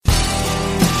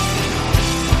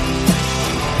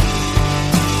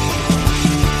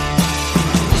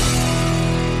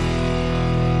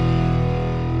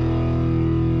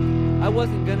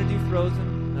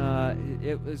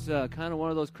It was kind of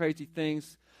one of those crazy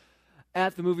things.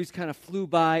 At the movies kind of flew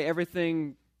by.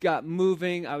 Everything got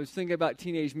moving. I was thinking about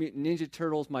Teenage Mutant Ninja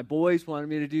Turtles. My boys wanted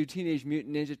me to do Teenage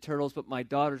Mutant Ninja Turtles, but my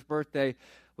daughter's birthday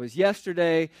was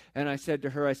yesterday, and I said to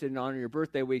her, in honor of your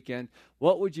birthday weekend,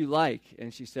 what would you like?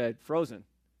 And she said, Frozen,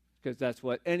 because that's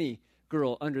what any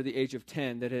girl under the age of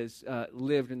 10 that has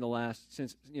lived in the last,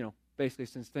 basically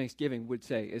since Thanksgiving would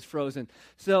say, is Frozen.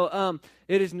 So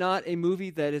it is not a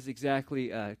movie that is exactly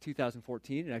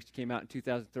 2014. It actually came out in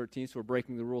 2013, so we're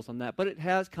breaking the rules on that. But it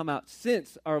has come out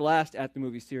since our last At the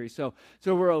Movie series, so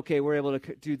we're okay. We're able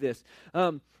to do this.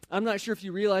 I'm not sure if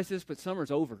you realize this, but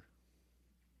summer's over.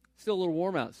 Still a little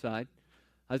warm outside.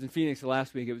 I was in Phoenix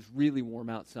last week. It was really warm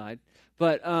outside.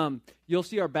 But you'll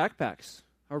see our backpacks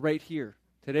are right here.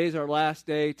 Today's our last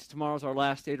day. Tomorrow's our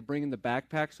last day to bring in the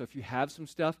backpack. So if you have some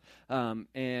stuff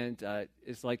and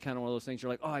it's like kind of one of those things,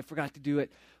 you're like, oh, I forgot to do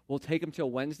it. We'll take them till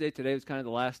Wednesday. Today was kind of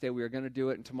the last day we were going to do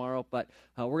it, and tomorrow. But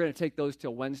we're going to take those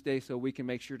till Wednesday so we can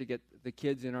make sure to get the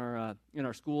kids in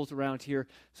our schools around here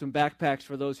some backpacks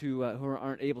for those who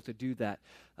aren't able to do that.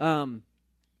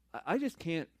 I just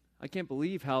can't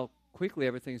believe how quickly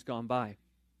everything's gone by.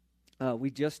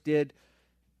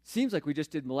 Seems like we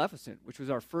just did Maleficent, which was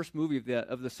our first movie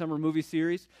of the summer movie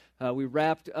series. We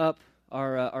wrapped up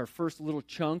our first little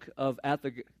chunk of at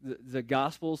the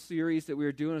Gospels series that we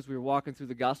were doing as we were walking through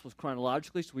the Gospels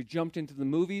chronologically. So we jumped into the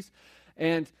movies,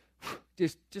 and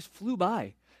just flew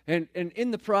by. And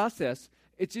in the process,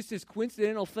 it's just this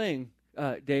coincidental thing.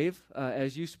 Dave,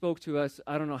 as you spoke to us,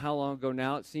 I don't know how long ago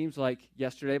now, it seems like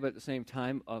yesterday, but at the same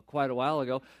time, quite a while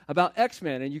ago, about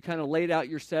X-Men, and you kind of laid out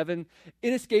your 7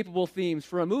 inescapable themes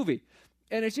for a movie.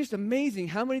 And it's just amazing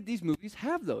how many of these movies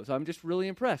have those. I'm just really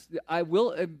impressed. I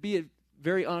will be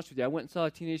very honest with you. I went and saw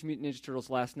Teenage Mutant Ninja Turtles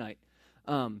last night,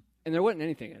 and there wasn't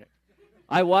anything in it.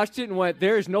 I watched it and went,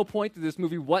 there is no point to this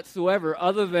movie whatsoever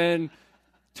other than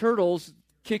turtles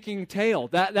kicking tail.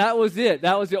 That was it.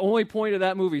 That was the only point of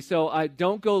that movie. So I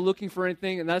don't go looking for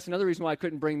anything, and that's another reason why I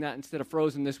couldn't bring that instead of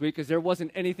Frozen this week, because there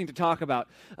wasn't anything to talk about.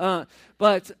 It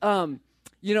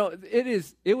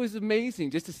was amazing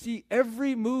just to see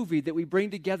every movie that we bring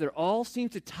together all seem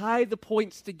to tie the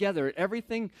points together.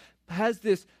 Everything has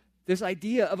this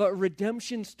idea of a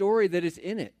redemption story that is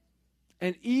in it.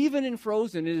 And even in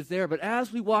Frozen, it is there. But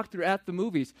as we walked through At the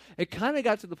Movies, it kind of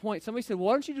got to the point. Somebody said,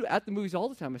 why don't you do At the Movies all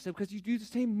the time? I said, because you do the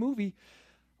same movie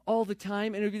all the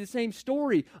time, and it would be the same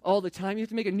story all the time. You have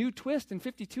to make a new twist, and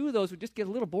 52 of those would just get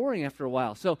a little boring after a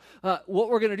while. So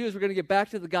what we're going to do is we're going to get back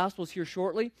to the Gospels here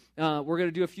shortly. We're going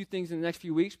to do a few things in the next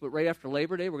few weeks, but right after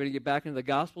Labor Day, we're going to get back into the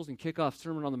Gospels and kick off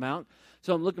Sermon on the Mount.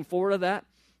 So I'm looking forward to that.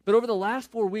 But over the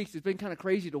last 4 weeks, it's been kind of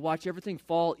crazy to watch everything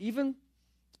fall, even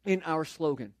in our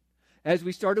slogan. As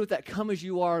we started with that Come As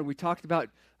You Are, and we talked about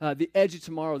The Edge of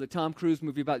Tomorrow, the Tom Cruise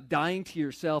movie, about dying to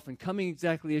yourself and coming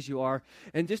exactly as you are,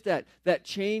 and just that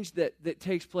change that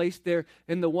takes place there,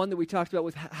 and the one that we talked about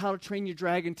with How to Train Your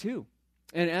Dragon 2.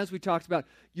 And as we talked about,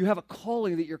 you have a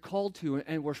calling that you're called to,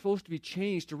 and we're supposed to be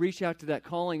changed to reach out to that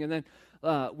calling. And then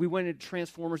we went into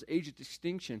Transformers Age of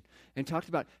Extinction and talked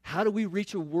about how do we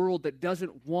reach a world that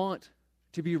doesn't want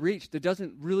to be reached, that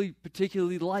doesn't really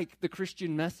particularly like the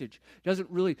Christian message, doesn't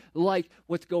really like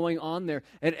what's going on there.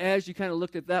 And as you kind of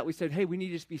looked at that, we said, hey, we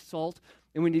need to be salt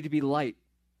and we need to be light.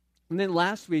 And then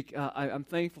last week, I'm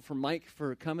thankful for Mike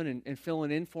for coming and filling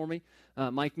in for me.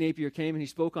 Mike Napier came and he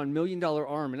spoke on $1 Million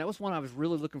Arm, and that was one I was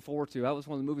really looking forward to. That was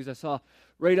one of the movies I saw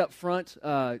right up front.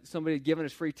 Somebody had given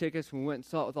us free tickets, and we went and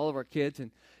saw it with all of our kids,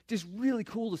 and just really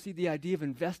cool to see the idea of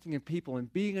investing in people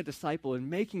and being a disciple and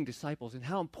making disciples and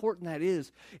how important that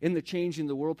is in the change in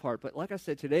the world part. But like I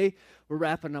said, today we're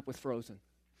wrapping up with Frozen.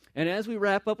 And as we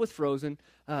wrap up with Frozen,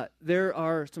 there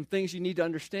are some things you need to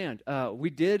understand. We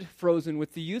did Frozen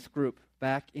with the youth group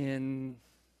back in,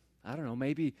 I don't know,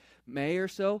 maybe May or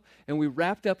so, and we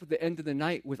wrapped up at the end of the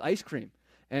night with ice cream.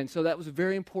 And so that was a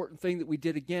very important thing that we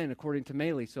did again, according to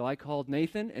Maylee. So I called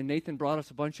Nathan, and Nathan brought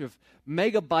us a bunch of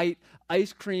megabyte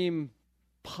ice cream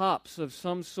pops of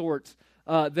some sorts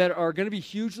that are going to be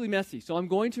hugely messy. So I'm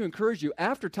going to encourage you,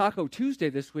 after Taco Tuesday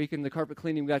this week and the carpet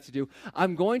cleaning we got to do,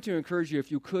 I'm going to encourage you,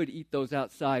 if you could, eat those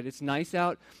outside. It's nice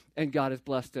out, and God has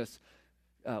blessed us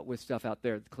with stuff out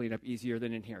there to clean up easier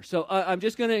than in here. So I'm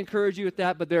just going to encourage you with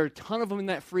that, but there are a ton of them in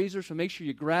that freezer, so make sure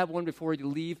you grab one before you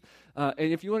leave. And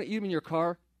if you want to eat them in your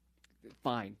car,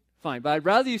 fine. But I'd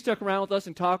rather you stuck around with us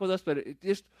and talk with us, but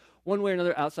just one way or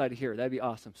another outside of here. That'd be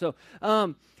awesome. So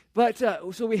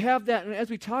so we have that, and as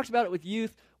we talked about it with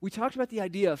youth, we talked about the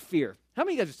idea of fear. How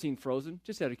many of you guys have seen Frozen?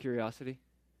 Just out of curiosity.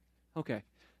 Okay,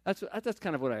 that's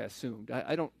kind of what I assumed.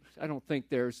 I don't think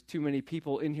there's too many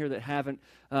people in here that haven't.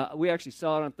 We actually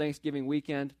saw it on Thanksgiving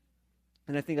weekend,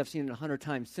 And I think I've seen it 100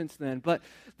 times since then. But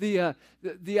the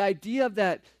idea of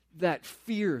that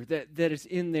fear that is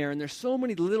in there, and there's so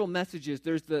many little messages.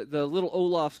 There's the little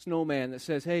Olaf snowman that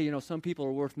says, hey, some people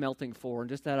are worth melting for, and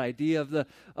just that idea of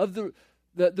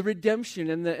the redemption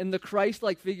and the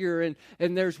Christ-like figure.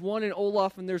 And there's one in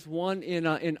Olaf, and there's one in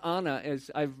Anna,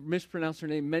 as I've mispronounced her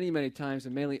name many, many times,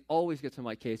 and Maley always gets on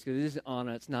my case because it is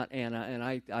Anna, it's not Anna, and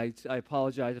I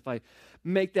apologize if I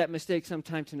make that mistake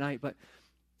sometime tonight. But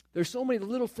there's so many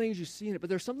little things you see in it, but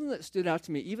there's something that stood out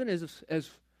to me, even as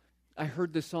I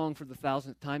heard this song for the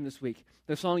 1,000th time this week,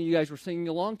 the song you guys were singing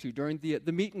along to during the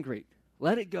meet and greet.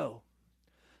 Let it go.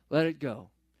 Let it go.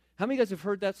 How many of you guys have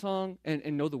heard that song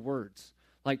and know the words?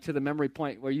 Like to the memory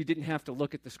point where you didn't have to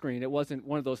look at the screen. It wasn't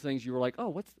one of those things you were like,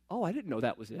 I didn't know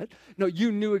that was it. No,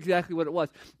 you knew exactly what it was.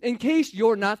 In case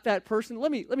you're not that person,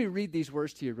 let me read these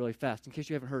words to you really fast in case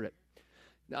you haven't heard it.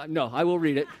 No, I will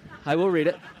read it. I will read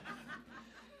it.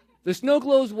 The snow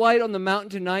glows white on the mountain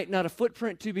tonight, not a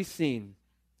footprint to be seen.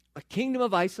 A kingdom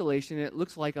of isolation, and it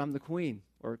looks like I'm the queen,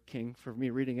 or king for me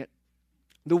reading it.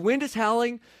 The wind is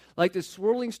howling like the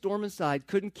swirling storm inside.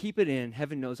 Couldn't keep it in.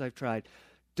 Heaven knows I've tried.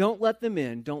 Don't let them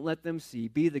in. Don't let them see.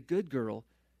 Be the good girl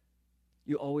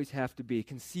you always have to be.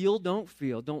 Conceal, don't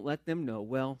feel. Don't let them know.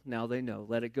 Well, now they know.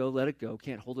 Let it go, let it go.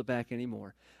 Can't hold it back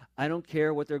anymore. I don't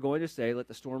care what they're going to say. Let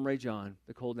the storm rage on.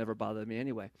 The cold never bothered me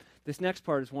anyway. This next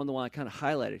part is the one I kind of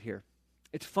highlighted here.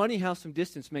 It's funny how some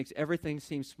distance makes everything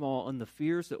seem small, and the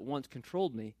fears that once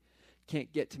controlled me can't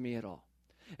get to me at all.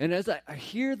 And as I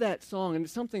hear that song, and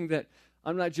it's something that,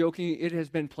 I'm not joking, it has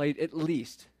been played at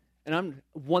least, and I'm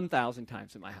 1,000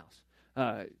 times in my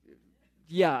house.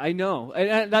 Yeah, I know.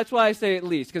 And that's why I say at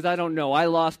least, because I don't know. I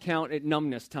lost count at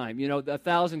numbness time. The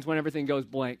thousands when everything goes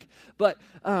blank. But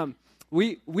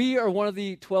we are one of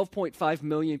the 12.5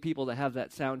 million people that have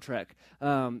that soundtrack.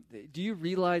 Do you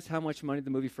realize how much money the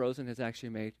movie Frozen has actually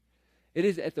made? It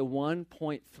is at the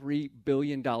 $1.3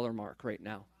 billion mark right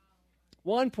now.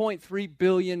 $1.3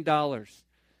 billion.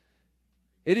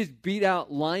 It has beat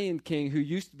out Lion King, who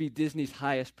used to be Disney's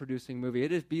highest producing movie.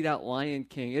 It has beat out Lion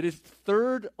King. It is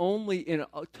third only in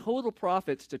total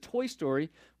profits to Toy Story,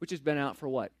 which has been out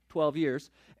for 12 years,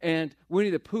 and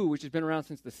Winnie the Pooh, which has been around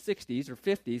since the 60s or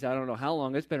 50s. I don't know how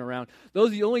long it's been around. Those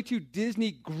are the only two Disney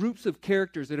groups of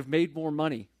characters that have made more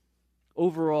money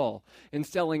overall in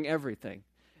selling everything,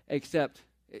 except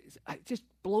it just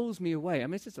blows me away. I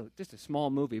mean, it's just a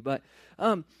small movie, but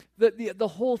the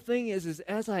whole thing is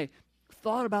as I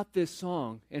thought about this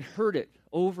song and heard it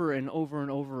over and over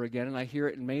and over again, and I hear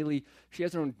it, and Maley, she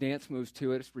has her own dance moves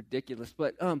to it. It's ridiculous,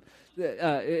 but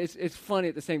it's funny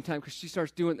at the same time because she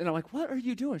starts doing, and I'm like, what are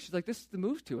you doing? She's like, this is the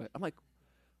move to it. I'm like,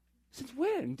 since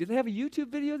when? Did they have a YouTube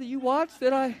video that you watched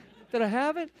that I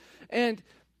haven't?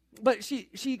 But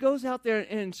she goes out there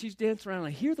and she's dancing around, and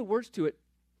I hear the words to it,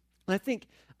 and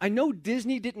I know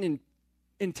Disney didn't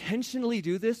intentionally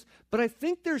do this, but I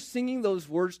think they're singing those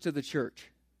words to the church.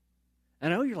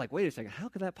 And I know you're like, wait a second, how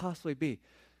could that possibly be?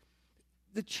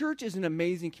 The church is an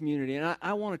amazing community, and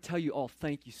I want to tell you all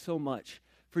thank you so much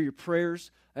for your prayers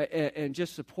and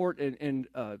just support. And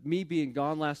me being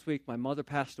gone last week, my mother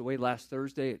passed away last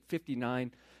Thursday at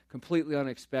 59, completely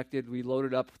unexpected. We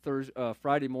loaded up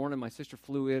Friday morning. My sister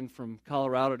flew in from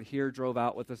Colorado to here, drove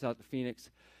out with us out to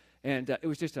Phoenix. And it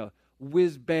was just a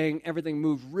whiz-bang. Everything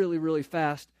moved really, really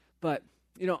fast. But,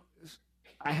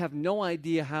 I have no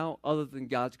idea how, other than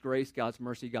God's grace, God's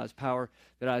mercy, God's power,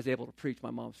 that I was able to preach my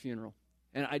mom's funeral.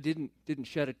 And I didn't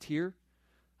shed a tear.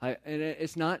 And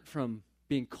it's not from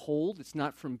being cold. It's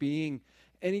not from being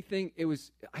anything.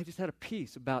 I just had a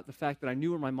peace about the fact that I knew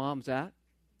where my mom's at,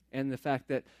 and the fact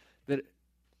that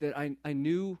I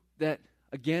knew that,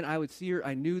 again, I would see her.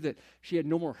 I knew that she had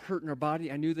no more hurt in her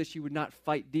body. I knew that she would not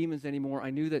fight demons anymore. I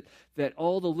knew that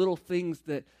all the little things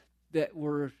that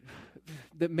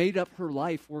made up her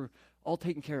life were all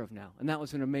taken care of now. And that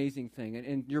was an amazing thing.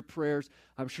 And your prayers,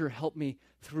 I'm sure, helped me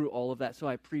through all of that. So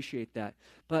I appreciate that.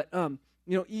 But,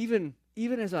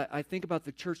 even as I think about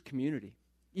the church community,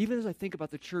 even as I think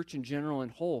about the church in general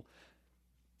and whole,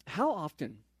 how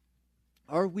often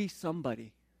are we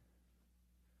somebody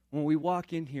when we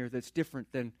walk in here that's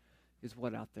different than is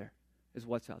what's out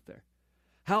there?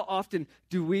 How often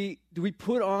do we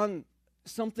put on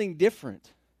something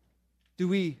different? Do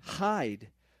we hide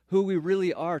who we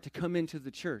really are to come into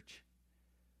the church?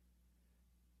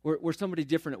 We're somebody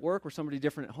different at work. We're somebody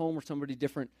different at home. We're somebody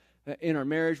different in our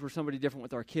marriage. We're somebody different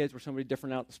with our kids. We're somebody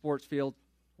different out in the sports field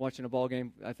watching a ball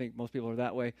game. I think most people are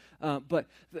that way. But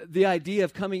the idea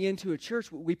of coming into a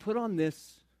church, we put on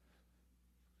this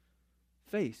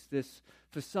face, this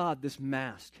facade, this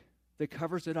mask that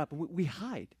covers it up. And we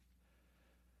hide.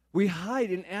 We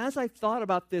hide. And as I thought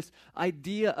about this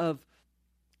idea of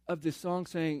this song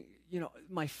saying,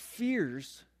 my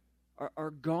fears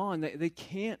are gone. They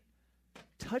can't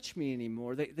touch me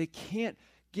anymore. They can't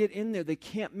get in there. They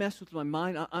can't mess with my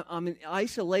mind. I'm in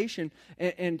isolation,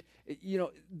 and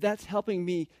that's helping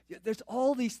me. There's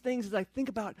all these things as I think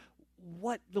about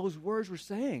what those words were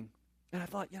saying. And I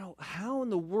thought, how in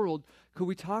the world could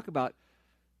we talk about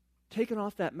taking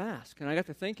off that mask? And I got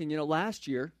to thinking, last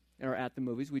year, or at the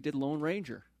movies, we did Lone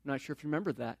Ranger. I'm not sure if you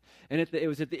remember that. And it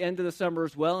was at the end of the summer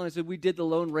as well, and I said, we did the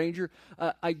Lone Ranger.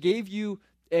 I gave you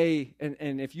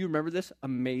and if you remember this,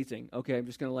 amazing. Okay, I'm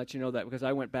just going to let you know that because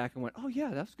I went back and went, oh, yeah,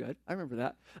 that's good. I remember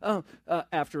that.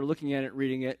 After looking at it,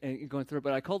 reading it, and going through it.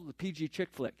 But I called it the PG chick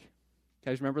flick.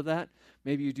 You guys remember that?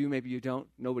 Maybe you do, maybe you don't.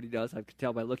 Nobody does. I could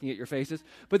tell by looking at your faces.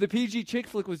 But the PG chick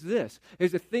flick was this,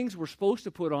 is the things we're supposed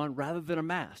to put on rather than a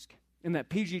mask. And that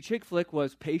PG chick flick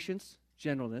was patience,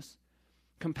 gentleness,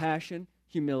 compassion,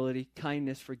 humility,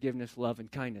 kindness, forgiveness, love, and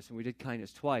kindness. And we did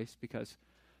kindness twice because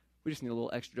we just need a little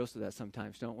extra dose of that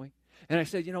sometimes, don't we? And I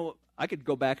said, I could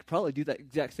go back and probably do that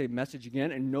exact same message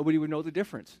again, and nobody would know the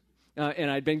difference.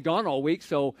 And I'd been gone all week,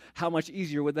 so how much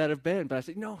easier would that have been? But I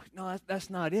said, no,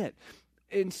 that's not it.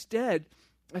 Instead,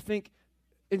 I think,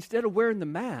 instead of wearing the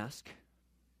mask,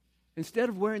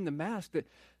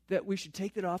 that we should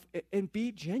take it off and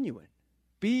be genuine.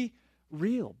 Be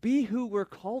real. Be who we're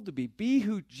called to be. Be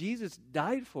who Jesus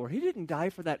died for. He didn't die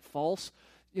for that false,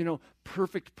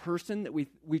 perfect person that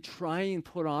we try and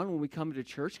put on when we come to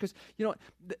church. Because,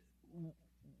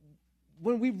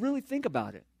 when we really think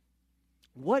about it,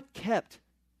 what kept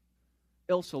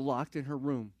Elsa locked in her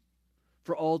room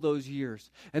for all those years?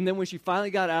 And then when she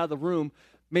finally got out of the room,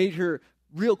 made her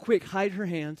real quick hide her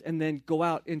hands and then go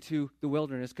out into the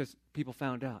wilderness because people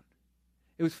found out.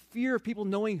 It was fear of people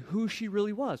knowing who she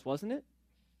really was, wasn't it?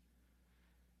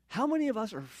 How many of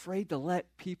us are afraid to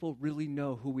let people really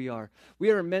know who we are? We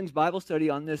had our men's Bible study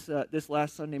on this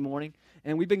last Sunday morning,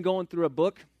 and we've been going through a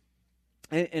book,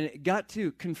 and it got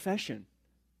to confession.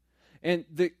 And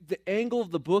the angle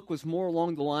of the book was more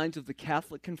along the lines of the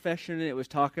Catholic confession, and it was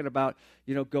talking about,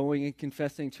 going and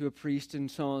confessing to a priest and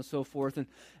so on and so forth.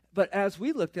 But as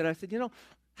we looked at it, I said,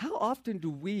 how often do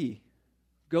we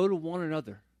go to one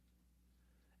another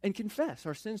and confess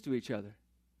our sins to each other?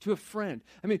 To a friend.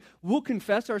 I mean, we'll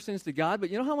confess our sins to God,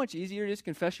 but you know how much easier it is to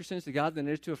confess your sins to God than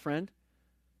it is to a friend?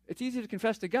 It's easy to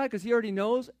confess to God because he already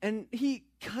knows, and he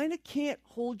kind of can't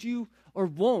hold you, or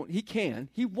won't. He can.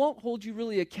 He won't hold you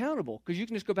really accountable because you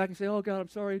can just go back and say, oh, God, I'm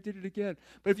sorry, I did it again.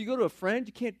 But if you go to a friend,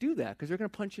 you can't do that because they're going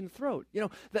to punch you in the throat.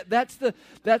 That's the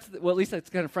well, at least that's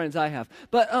the kind of friends I have.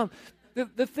 But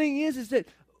the thing is that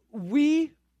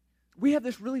we have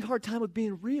this really hard time with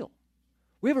being real.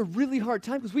 We have a really hard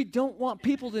time because we don't want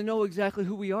people to know exactly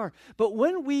who we are. But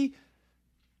when we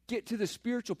get to the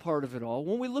spiritual part of it all,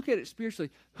 when we look at it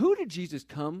spiritually, who did Jesus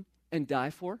come and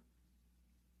die for?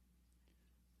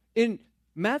 In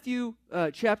Matthew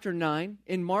chapter 9,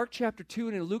 in Mark chapter 2,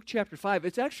 and in Luke chapter 5,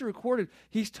 it's actually recorded.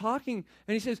 He's talking,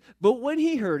 and he says, but when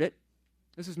he heard it,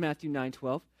 this is Matthew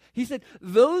 9:12, he said,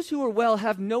 those who are well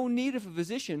have no need of a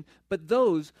physician, but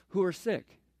those who are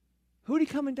sick. Who did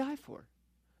he come and die for?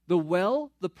 The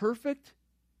well, the perfect,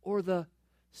 or the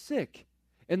sick,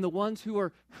 and the ones who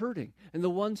are hurting, and the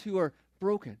ones who are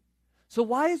broken. So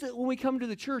why is it when we come to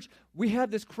the church, we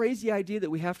have this crazy idea that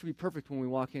we have to be perfect when we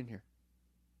walk in here?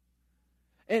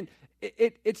 And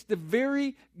it's the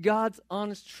very God's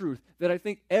honest truth that I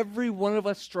think every one of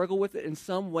us struggle with it in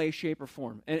some way, shape, or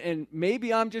form. And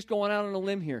maybe I'm just going out on a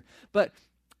limb here, but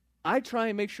I try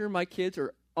and make sure my kids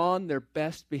are on their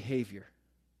best behavior.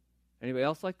 Anybody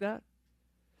else like that?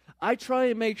 I try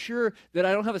and make sure that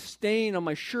I don't have a stain on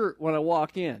my shirt when I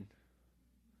walk in.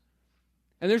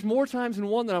 And there's more times than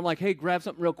one that I'm like, hey, grab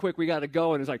something real quick, we got to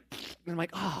go. And it's like, and I'm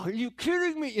like, oh, are you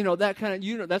kidding me? That kind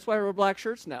of, that's why I wear black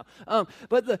shirts now.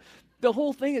 But the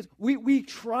whole thing is we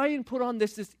try and put on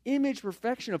this image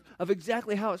perfection of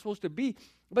exactly how it's supposed to be.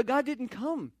 But God didn't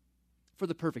come for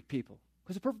the perfect people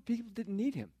because the perfect people didn't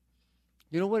need him.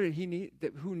 You know what did he need?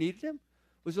 Who needed him?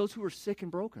 Was those who were sick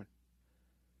and broken.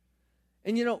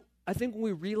 And I think when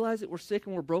we realize that we're sick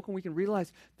and we're broken, we can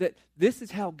realize that this is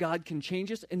how God can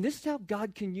change us, and this is how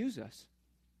God can use us.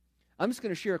 I'm just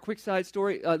going to share a quick side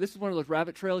story. This is one of those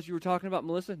rabbit trails you were talking about,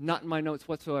 Melissa. Not in my notes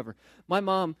whatsoever. My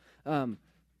mom,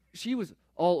 she was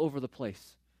all over the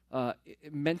place,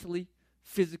 mentally,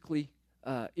 physically,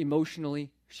 emotionally.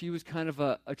 She was kind of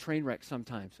a train wreck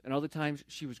sometimes, and other times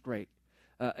she was great.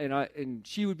 And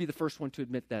she would be the first one to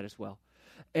admit that as well.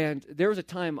 And there was a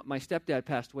time my stepdad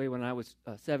passed away when I was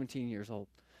 17 years old.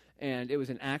 And it was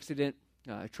an accident,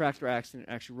 a tractor accident,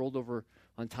 actually rolled over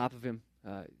on top of him.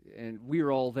 and we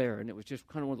were all there, and it was just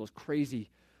kind of one of those crazy,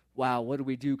 wow, what do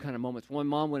we do kind of moments. One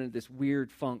mom went into this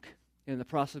weird funk. In the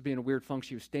process of being a weird funk,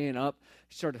 she was staying up.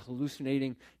 She started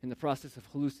hallucinating. In the process of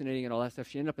hallucinating and all that stuff,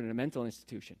 she ended up in a mental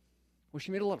institution. Well,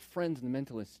 she made a lot of friends in the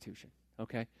mental institution,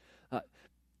 okay?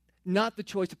 Not the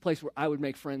choice of place where I would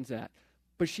make friends at,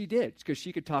 but she did, because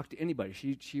she could talk to anybody.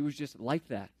 She was just like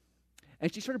that.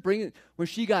 And she started bringing, when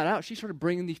she got out, she started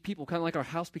bringing these people, kind of like our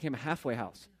house became a halfway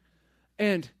house.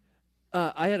 And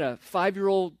I had a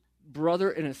 5-year-old brother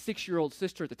and a 6-year-old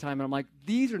sister at the time, and I'm like,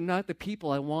 these are not the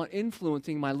people I want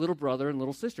influencing my little brother and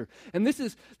little sister. And this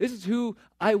is who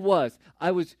I was.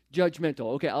 I was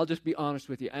judgmental. Okay, I'll just be honest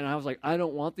with you. And I was like, I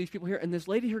don't want these people here. And this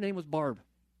lady, her name was Barb.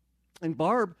 And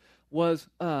Barb was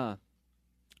a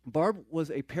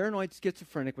paranoid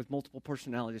schizophrenic with multiple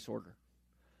personality disorder.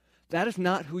 That is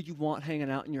not who you want hanging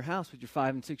out in your house with your 5-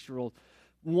 and 6-year-old.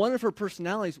 One of her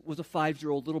personalities was a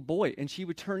 5-year-old little boy, and she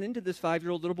would turn into this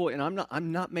 5-year-old little boy. And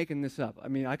I'm not making this up. I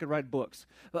mean, I could write books.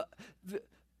 But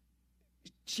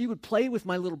she would play with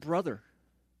my little brother,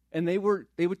 and they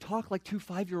would talk like 2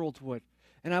 5-year-olds would.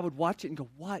 And I would watch it and go,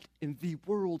 what in the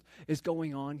world is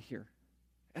going on here?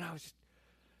 And I was just,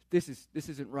 this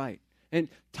isn't right. And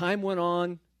time went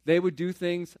on. They would do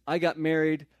things. I got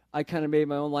married. I kind of made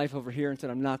my own life over here and said,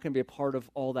 I'm not going to be a part of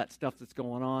all that stuff that's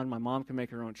going on. My mom can make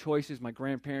her own choices. My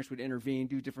grandparents would intervene,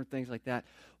 do different things like that.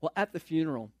 Well, at the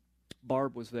funeral,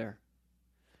 Barb was there.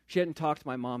 She hadn't talked to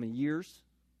my mom in years.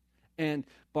 And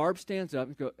Barb stands up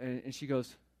and she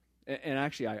goes, and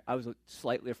actually I was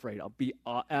slightly afraid.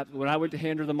 When I went to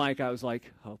hand her the mic, I was like,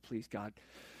 oh, please, God.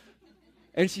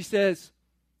 And she says,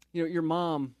 your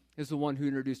mom is the one who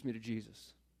introduced me to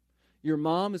Jesus. Your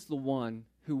mom is the one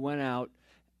who went out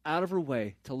of her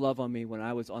way to love on me when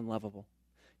I was unlovable.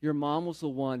 Your mom was the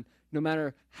one, no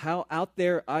matter how out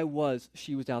there I was,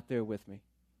 she was out there with me.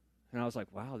 And I was like,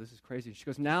 wow, this is crazy. She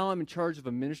goes, now I'm in charge of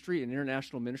a ministry, an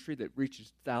international ministry that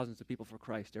reaches thousands of people for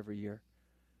Christ every year.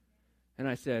 And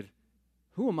I said,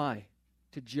 who am I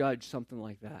to judge something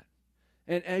like that?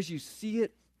 And as you see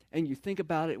it and you think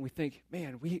about it, and we think,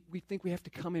 man, we think we have to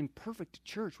come in perfect to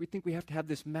church. We think we have to have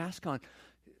this mask on.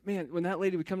 Man, when that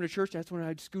lady would come to church, that's when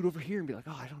I'd scoot over here and be like,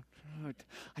 oh, I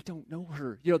don't know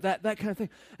her. That kind of thing.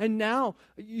 And now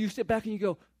you sit back and you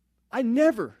go, I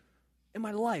never in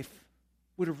my life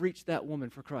would have reached that woman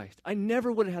for Christ. I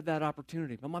never would have had that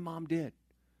opportunity, but my mom did.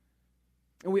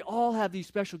 And we all have these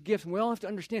special gifts, and we all have to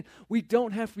understand we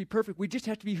don't have to be perfect. We just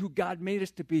have to be who God made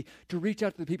us to be, to reach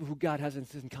out to the people who God has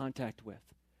us in contact with.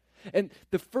 And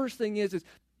the first thing is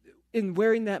in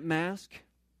wearing that mask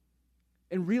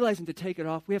and realizing to take it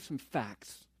off, we have some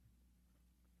facts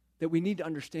that we need to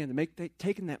understand to make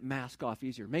taking that mask off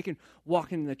easier, making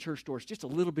walking in the church doors just a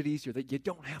little bit easier, that you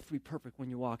don't have to be perfect when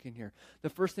you walk in here. The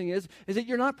first thing is that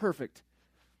you're not perfect.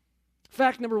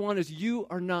 Fact number 1 is you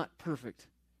are not perfect.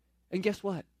 And guess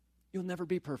what? You'll never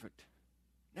be perfect.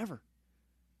 Never.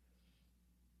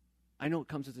 I know it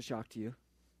comes as a shock to you,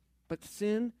 but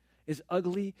sin is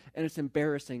ugly and it's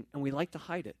embarrassing, and we like to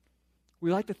hide it.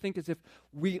 We like to think as if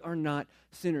we are not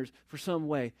sinners for some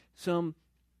way, some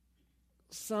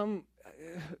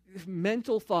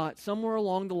mental thought somewhere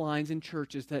along the lines in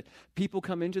churches that people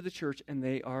come into the church and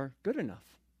they are good enough.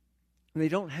 And they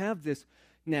don't have this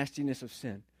nastiness of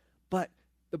sin. But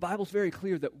the Bible's very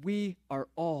clear that we are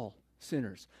all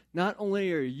sinners. Not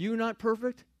only are you not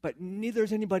perfect, but neither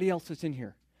is anybody else that's in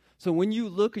here. So when you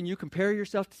look and you compare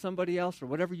yourself to somebody else or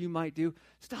whatever you might do,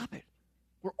 stop it.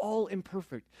 We're all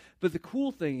imperfect. But the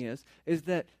cool thing is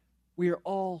that we are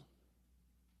all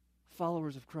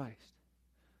followers of Christ.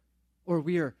 Or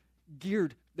we are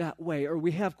geared that way, or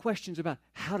we have questions about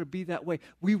how to be that way.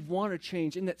 We want to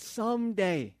change, and that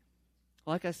someday,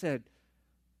 like I said,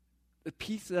 the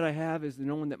peace that I have is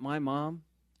knowing that my mom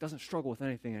doesn't struggle with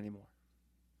anything anymore.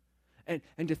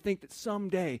 And to think that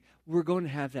someday we're going to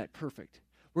have that perfect.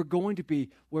 We're going to be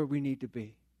where we need to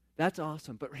be. That's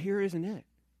awesome, but here isn't it.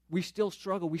 We still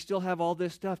struggle. We still have all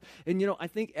this stuff. And, I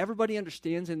think everybody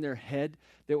understands in their head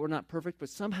that we're not perfect, but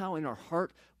somehow in our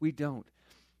heart, we don't.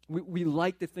 We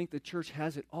like to think the church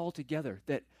has it all together,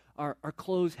 that our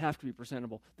clothes have to be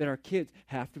presentable, that our kids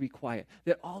have to be quiet,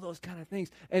 that all those kind of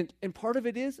things. And part of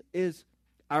it is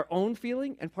our own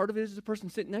feeling, and part of it is the person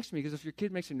sitting next to me, because if your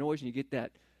kid makes a noise and you get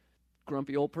that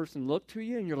grumpy old person look to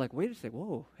you, and you're like, wait a second,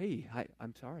 whoa, hey,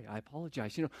 I'm sorry, I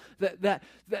apologize.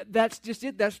 That's just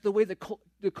it. That's the way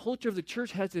the culture of the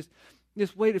church has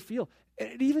this way to feel. And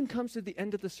it even comes to the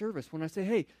end of the service when I say,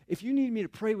 hey, if you need me to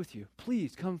pray with you,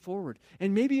 please come forward.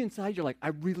 And maybe inside you're like, I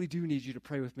really do need you to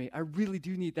pray with me. I really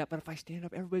do need that. But if I stand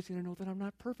up, everybody's going to know that I'm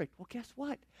not perfect. Well, guess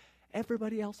what?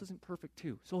 Everybody else isn't perfect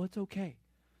too, so it's okay.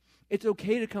 It's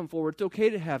okay to come forward. It's okay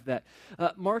to have that.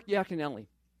 Mark Yaconelli,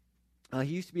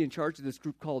 he used to be in charge of this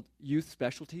group called Youth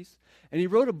Specialties, and he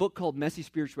wrote a book called Messy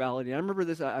Spirituality. And I remember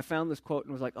this, I found this quote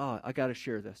and was like, oh, I got to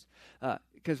share this.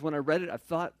 Because when I read it, I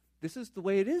thought, this is the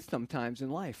way it is sometimes in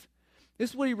life.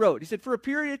 This is what he wrote. He said, for a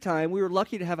period of time, we were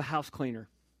lucky to have a housekeeper.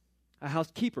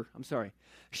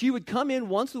 She would come in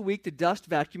once a week to dust,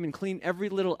 vacuum, and clean every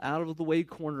little out-of-the-way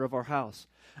corner of our house.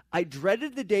 I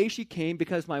dreaded the day she came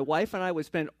because my wife and I would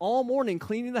spend all morning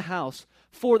cleaning the house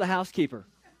for the housekeeper.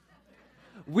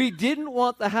 We didn't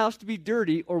want the house to be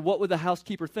dirty, or what would the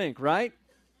housekeeper think, right?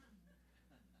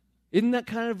 Isn't that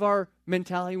kind of our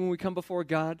mentality when we come before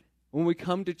God, when we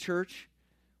come to church?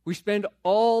 We spend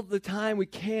all the time we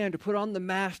can to put on the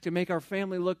mask to make our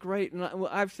family look great. And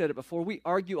I've said it before. We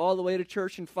argue all the way to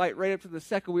church and fight right up to the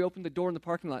second we open the door in the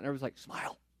parking lot. And everyone's like,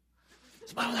 smile.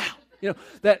 Smile now. You know,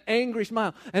 that angry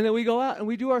smile. And then we go out and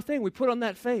we do our thing. We put on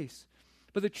that face.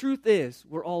 But the truth is,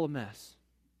 we're all a mess.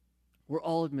 We're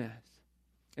all a mess.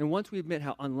 And once we admit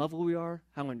how unlovable we are,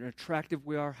 how unattractive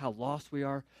we are, how lost we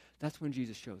are, that's when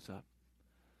Jesus shows up.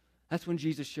 That's when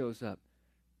Jesus shows up.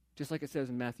 Just like it says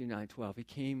in Matthew 9:12, he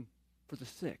came for the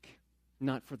sick,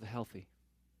 not for the healthy.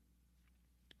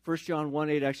 1 John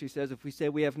 1:8 actually says, if we say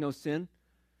we have no sin,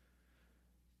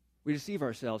 we deceive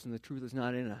ourselves and the truth is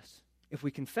not in us. If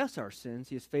we confess our sins,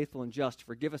 he is faithful and just to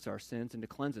forgive us our sins and to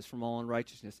cleanse us from all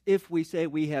unrighteousness. If we say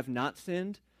we have not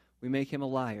sinned, we make him a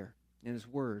liar, and his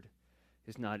word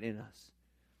is not in us.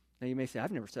 Now you may say,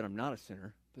 I've never said I'm not a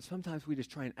sinner, but sometimes we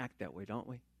just try and act that way, don't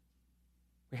we?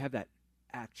 We have that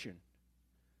action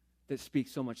that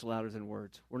speaks so much louder than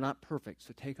words. We're not perfect,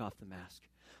 so take off the mask.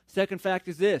 Second fact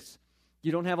is this: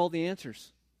 you don't have all the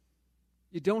answers.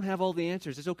 You don't have all the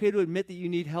answers. It's okay to admit that you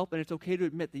need help, and it's okay to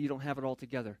admit that you don't have it all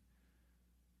together.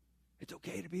 It's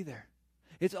okay to be there.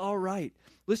 It's all right.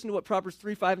 Listen to what Proverbs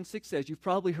 3, 5, and 6 says. You've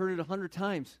probably heard it 100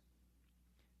 times.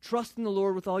 Trust in the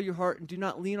Lord with all your heart and do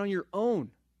not lean on your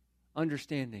own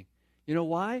understanding. You know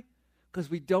why? Because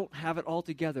we don't have it all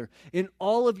together. In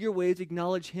all of your ways,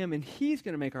 acknowledge him, and he's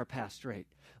going to make our path straight.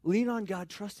 Lean on God,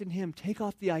 trust in him. Take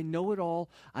off the I know it all,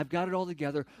 I've got it all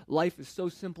together. Life is so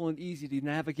simple and easy to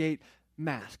navigate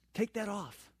mask. Take that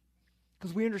off.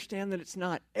 Because we understand that it's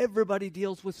not. Everybody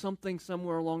deals with something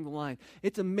somewhere along the line.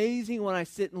 It's amazing when I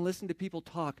sit and listen to people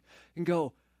talk and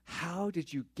go, how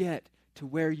did you get to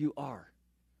where you are?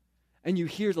 And you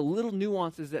hear the little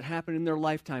nuances that happen in their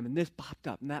lifetime, and this popped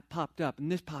up, and that popped up,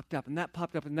 and this popped up, and that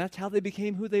popped up, and that's how they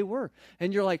became who they were.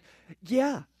 And you're like,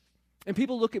 yeah. And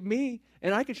people look at me,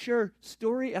 and I could share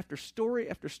story after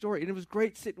story after story, and it was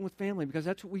great sitting with family because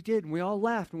that's what we did, and we all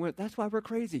laughed, and went, that's why we're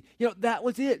crazy. You know, that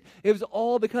was it. It was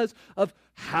all because of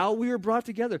how we were brought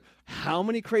together, how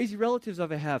many crazy relatives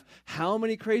I have, how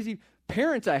many crazy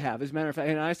parents I have, as a matter of fact.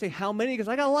 And I say how many because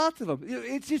I got lots of them.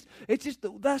 It's just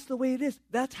that's the way it is.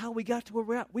 That's how we got to where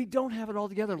we're at. We don't have it all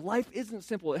together. Life isn't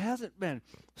simple. It hasn't been.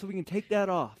 So we can take that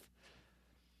off.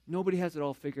 Nobody has it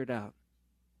all figured out.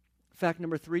 Fact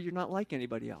number 3, you're not like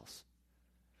anybody else.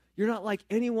 You're not like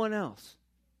anyone else.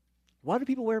 Why do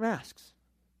people wear masks?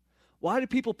 Why do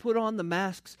people put on the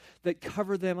masks that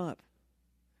cover them up?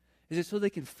 Is it so they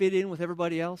can fit in with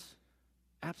everybody else?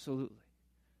 Absolutely.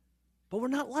 But we're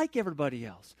not like everybody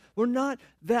else. We're not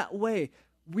that way.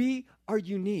 We are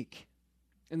unique.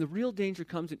 And the real danger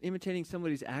comes in imitating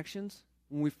somebody's actions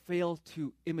when we fail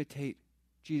to imitate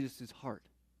Jesus' heart.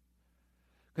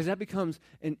 Because that becomes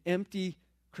an empty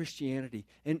Christianity,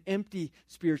 an empty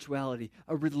spirituality,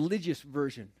 a religious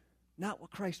version. Not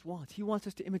what Christ wants. He wants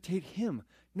us to imitate him,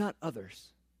 not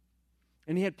others.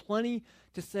 And he had plenty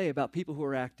to say about people who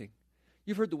are acting.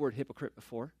 You've heard the word hypocrite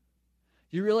before.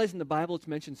 You realize in the Bible it's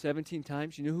mentioned 17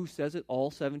 times? You know who says it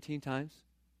all 17 times?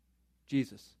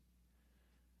 Jesus.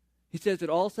 He says it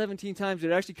all 17 times.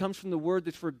 It actually comes from the word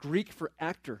that's for Greek for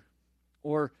actor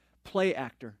or play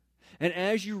actor. And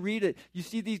as you read it, you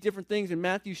see these different things in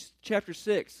Matthew chapter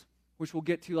 6, which we'll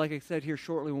get to, like I said, here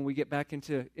shortly when we get back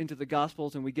into the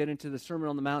Gospels and we get into the Sermon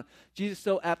on the Mount. Jesus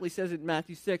so aptly says it in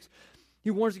Matthew 6.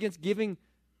 He warns against giving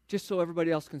just so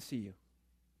everybody else can see you.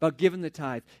 About giving the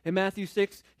tithe. In Matthew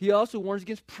 6, he also warns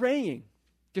against praying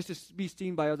just to be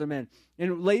seen by other men.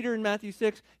 And later in Matthew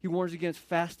 6, he warns against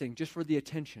fasting just for the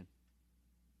attention.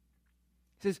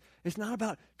 He says, it's not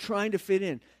about trying to fit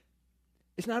in.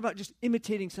 It's not about just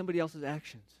imitating somebody else's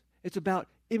actions. It's about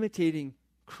imitating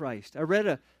Christ. I read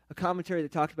a commentary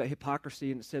that talked about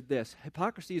hypocrisy, and it said this: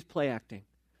 hypocrisy is play acting.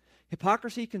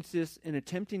 Hypocrisy consists in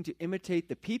attempting to imitate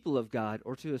the people of God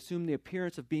or to assume the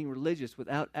appearance of being religious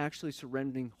without actually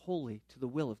surrendering wholly to the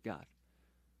will of God.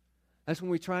 That's when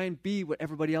we try and be what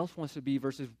everybody else wants to be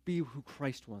versus be who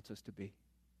Christ wants us to be.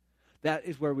 That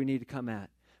is where we need to come at.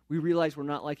 We realize we're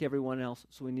not like everyone else,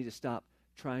 so we need to stop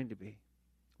trying to be.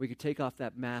 We could take off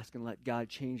that mask and let God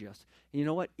change us. And you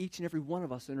know what? Each and every one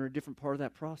of us are in a different part of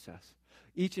that process.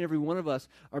 Each and every one of us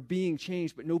are being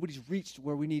changed, but nobody's reached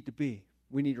where we need to be.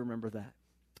 We need to remember that.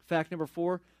 Fact number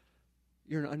 4,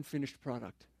 you're an unfinished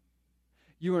product.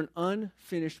 You are an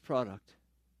unfinished product.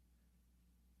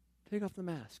 Take off the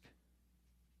mask,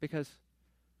 because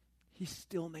he's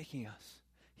still making us.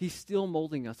 He's still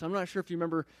molding us. I'm not sure if you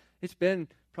remember, it's been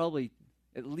probably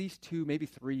at least 2, maybe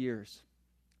 3 years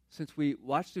since we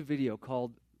watched a video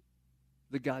called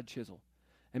The God Chisel.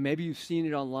 And maybe you've seen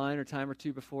it online a time or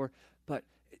two before, but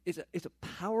it's a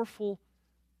powerful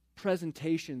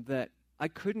presentation that I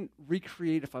couldn't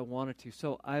recreate if I wanted to.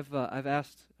 So I've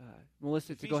asked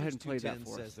Melissa to go ahead and play that for us.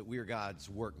 Ephesians 2:10 says that we are God's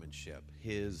workmanship,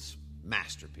 his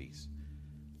masterpiece.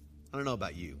 I don't know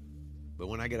about you, but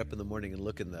when I get up in the morning and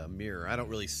look in the mirror, I don't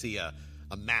really see a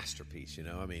masterpiece, you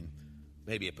know? I mean,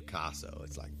 maybe a Picasso.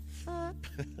 It's like,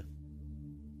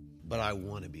 but I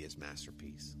want to be his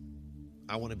masterpiece.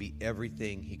 I want to be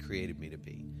everything he created me to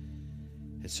be.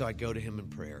 And so I go to him in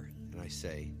prayer and I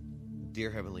say,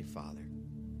 Dear Heavenly Father,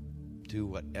 do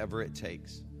whatever it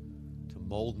takes to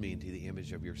mold me into the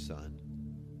image of your Son.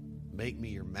 Make me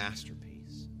your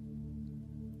masterpiece.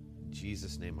 In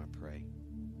Jesus' name I pray.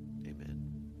 Amen.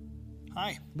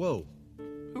 Hi, Whoa.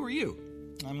 Who are you?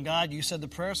 I'm God. You said the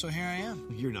prayer, so here I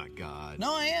am. You're not God.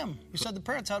 No, I am. You said the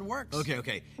prayer. That's how it works.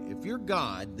 Okay. If you're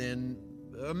God, then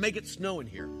make it snow in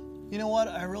here. You know what?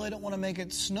 I really don't want to make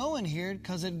it snow in here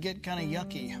because it'd get kind of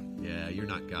yucky. Yeah, you're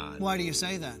not God. Why do you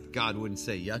say that? God wouldn't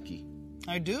say yucky.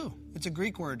 I do. It's a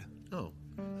Greek word. Oh.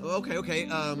 Okay.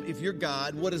 If you're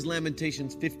God, what does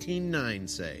Lamentations 15:9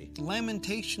 say?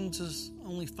 Lamentations is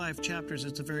only 5 chapters.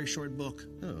 It's a very short book.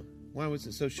 Oh. Why was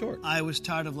it so short? I was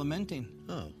tired of lamenting.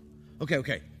 Oh.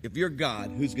 Okay. If you're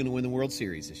God, who's going to win the World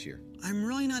Series this year? I'm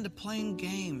really not into playing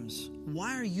games.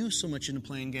 Why are you so much into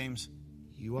playing games?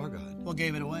 You are God. What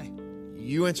gave it away?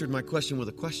 You answered my question with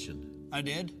a question. I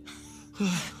did?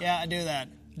 Yeah, I do that.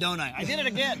 Don't I? I did it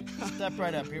again. Step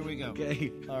right up. Here we go.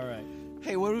 Okay. All right.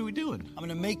 Hey, what are we doing? I'm going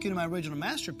to make you into my original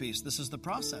masterpiece. This is the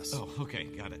process. Oh, okay.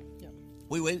 Got it. Yeah.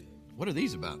 Wait. What are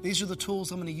these about? These are the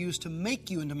tools I'm going to use to make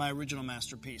you into my original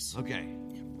masterpiece. Okay.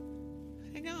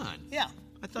 Hang on. Yeah.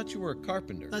 I thought you were a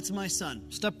carpenter. That's my son.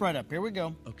 Step right up. Here we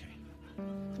go. Okay.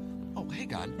 Oh, hey,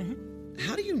 God.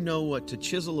 How do you know what to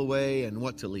chisel away and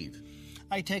what to leave?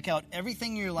 I take out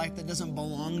everything in your life that doesn't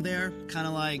belong there, kind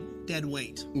of like dead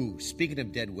weight. Ooh, speaking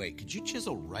of dead weight, could you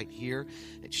chisel right here?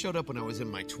 It showed up when I was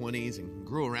in my 20s and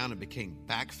grew around and became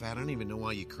back fat. I don't even know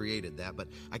why you created that, but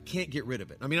I can't get rid of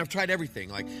it. I mean, I've tried everything.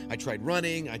 Like, I tried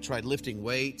running, I tried lifting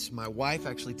weights. My wife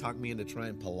actually talked me into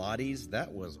trying Pilates.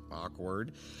 That was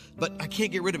awkward. But I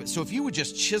can't get rid of it. So if you would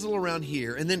just chisel around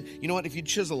here, and then, you know what, if you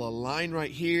chisel a line right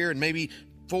here and maybe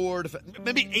 4 to 5,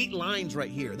 maybe 8 lines right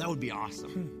here, that would be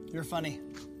awesome. You're funny.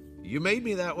 You made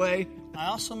me that way. I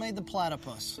also made the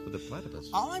platypus. With the platypus.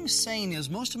 All I'm saying is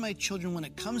most of my children, when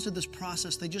it comes to this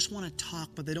process, they just want to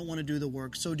talk, but they don't want to do the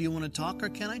work. So do you want to talk or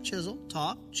can I chisel?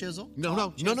 Talk, chisel.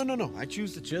 No. I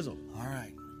choose to chisel. All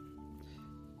right.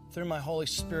 Through my Holy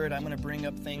Spirit, I'm going to bring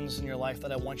up things in your life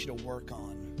that I want you to work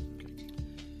on.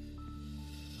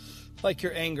 Like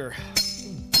your anger.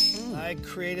 I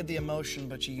created the emotion,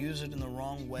 but you use it in the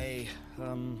wrong way.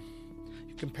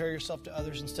 You compare yourself to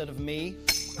others instead of me.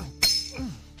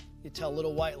 You tell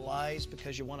little white lies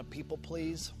because you want to people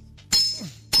please.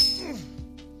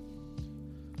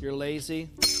 You're lazy,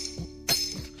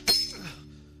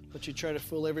 but you try to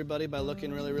fool everybody by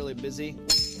looking really, really busy.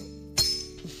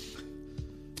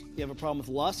 You have a problem with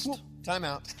lust? Time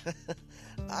out.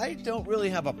 I don't really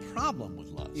have a problem with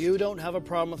lust. You don't have a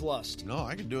problem with lust. No,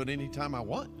 I can do it anytime I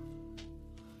want.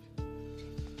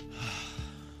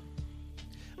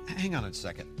 Hang on a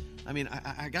second. I mean,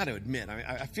 I got to admit,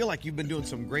 I feel like you've been doing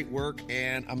some great work,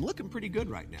 and I'm looking pretty good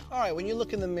right now. All right, when you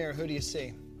look in the mirror, who do you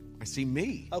see? I see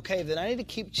me. Okay, then I need to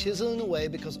keep chiseling away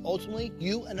because ultimately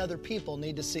you and other people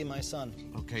need to see my son.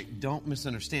 Okay, don't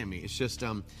misunderstand me. It's just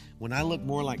when I look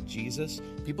more like Jesus,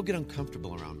 people get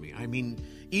uncomfortable around me. I mean,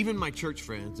 even my church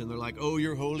friends, and they're like, "Oh,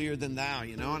 you're holier than thou,"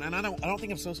 you know. And I don't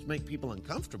think I'm supposed to make people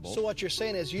uncomfortable. So what you're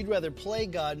saying is you'd rather play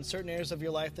God in certain areas of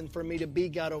your life than for me to be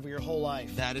God over your whole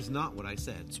life. That is not what I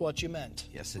said. That's what you meant.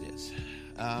 Yes, it is.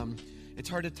 It's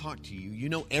hard to talk to you. You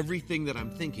know everything that I'm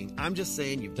thinking. I'm just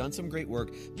saying you've done some great work.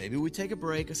 Maybe we take a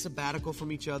break, a sabbatical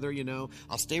from each other, you know.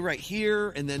 I'll stay right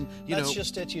here, and then, That's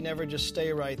just it. You never just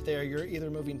stay right there. You're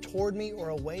either moving toward me or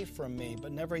away from me,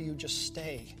 but never you just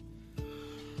stay.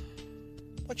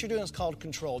 What you're doing is called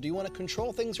control. Do you want to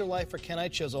control things in your life, or can I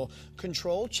chisel?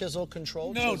 Control, chisel,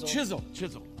 control, No, chisel.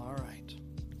 chisel. All right.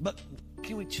 But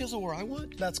Can we chisel where I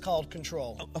want? That's called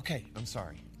control. Oh, okay, I'm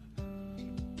sorry.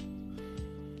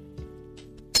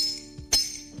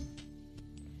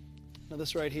 Now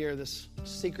this right here, this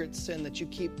secret sin that you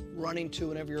keep running to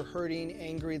whenever you're hurting,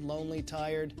 angry, lonely,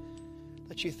 tired,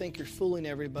 that you think you're fooling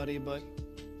everybody, but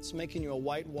it's making you a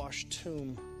whitewashed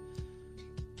tomb.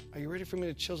 Are you ready for me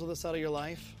to chisel this out of your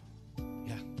life?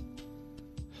 Yeah.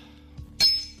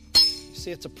 You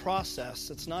see, it's a process.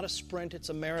 It's not a sprint, it's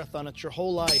a marathon. It's your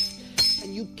whole life.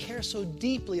 And you care so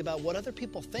deeply about what other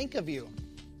people think of you.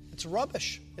 It's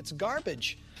rubbish. It's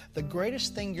garbage. The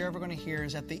greatest thing you're ever going to hear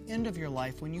is at the end of your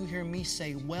life when you hear me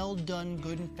say, "Well done,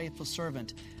 good and faithful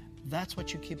servant." That's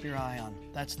what you keep your eye on.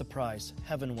 That's the prize,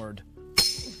 heavenward.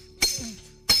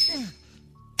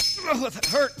 Oh, that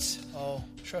hurts. Oh,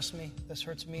 trust me, this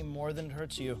hurts me more than it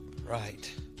hurts you. Right.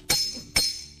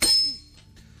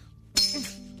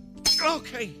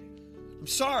 Okay. I'm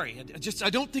sorry. I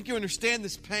don't think you understand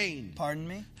this pain. Pardon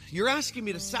me? You're asking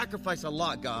me to sacrifice a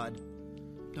lot, God.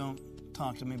 Don't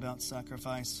talk to me about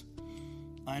sacrifice.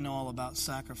 I know all about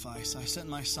sacrifice. I sent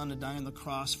my son to die on the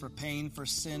cross for pain, for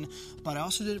sin, but I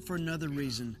also did it for another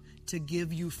reason, to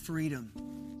give you freedom.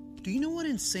 Do you know what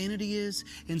insanity is?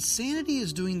 Insanity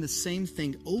is doing the same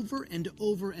thing over and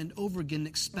over and over again,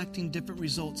 expecting different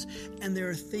results. And there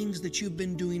are things that you've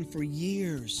been doing for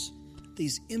years,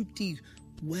 these empty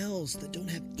wells that don't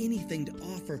have anything to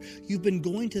offer. You've been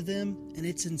going to them, and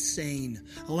it's insane.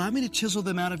 Allow me to chisel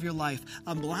them out of your life.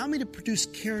 Allow me to produce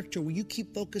character where you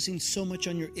keep focusing so much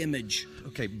on your image.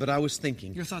 Okay, but I was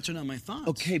thinking. Your thoughts are not my thoughts.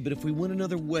 Okay, but if we went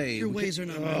another way. Your ways are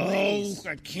not my ways.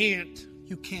 I can't.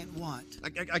 You can't what?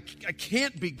 I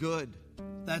can't be good.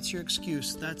 That's your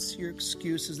excuse. That's your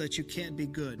excuse, is that you can't be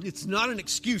good. It's not an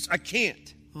excuse. I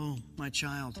can't. Oh, my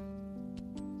child.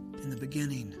 In the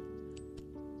beginning,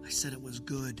 I said it was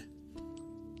good.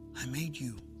 I made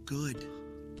you good.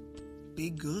 Be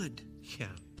good. Yeah,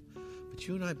 but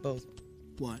you and I both...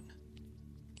 What?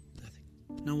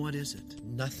 Nothing. No, what is it?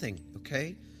 Nothing,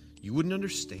 okay? You wouldn't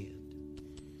understand.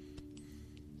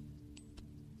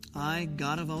 I,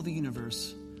 God of all the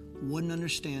universe, wouldn't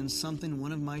understand something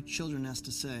one of my children has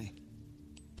to say.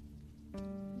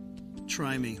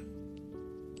 Try me.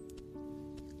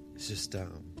 It's just,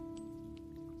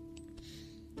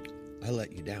 I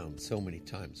let you down so many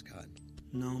times, God.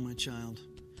 No, my child.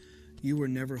 You were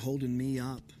never holding me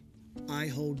up. I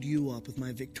hold you up with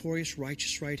my victorious,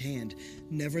 righteous right hand.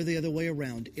 Never the other way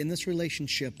around. In this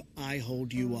relationship, I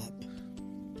hold you up.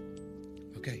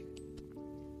 Okay.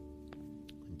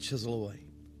 And chisel away.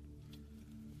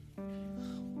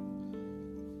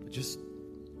 But just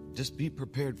be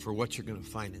prepared for what you're going to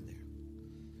find in there.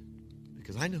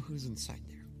 Because I know who's inside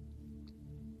there.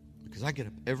 Because I get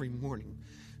up every morning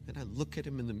and I look at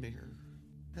him in the mirror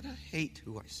and I hate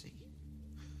who I see.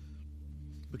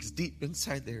 Because deep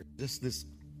inside there, this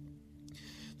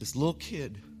little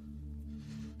kid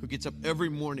who gets up every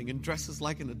morning and dresses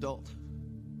like an adult.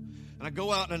 And I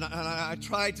go out and I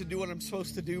try to do what I'm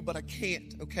supposed to do, but I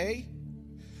can't, okay?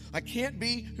 I can't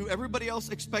be who everybody else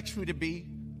expects me to be.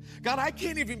 God, I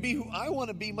can't even be who I want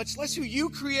to be, much less who you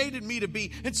created me to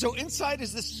be. And so inside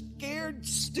is this scared,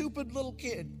 stupid little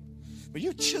kid. But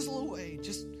you chisel away.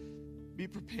 Just be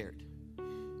prepared.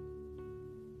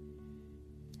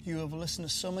 You have listened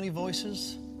to so many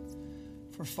voices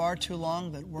for far too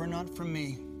long that were not from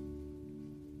me.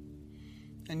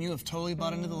 And you have totally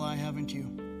bought into the lie, haven't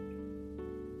you?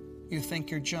 You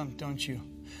think you're junk, don't you?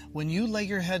 When you lay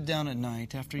your head down at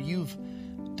night after you've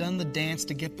done the dance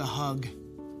to get the hug,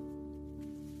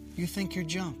 you think you're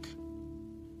junk.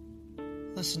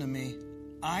 Listen to me.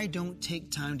 I don't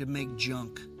take time to make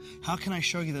junk. How can I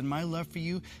show you that my love for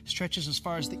you stretches as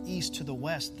far as the east to the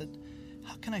west?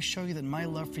 How can I show you that my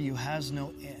love for you has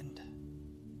no end?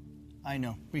 I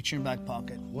know. Reach in your back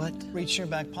pocket. What? Reach in your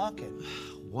back pocket.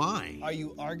 Why? Are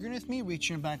you arguing with me? Reach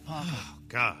in your back pocket. Oh,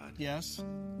 God. Yes?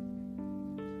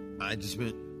 I just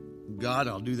meant, God,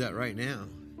 I'll do that right now.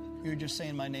 You're just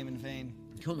saying my name in vain.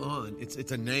 Come on. It's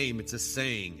a name. It's a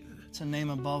saying. It's a name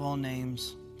above all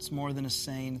names. It's more than a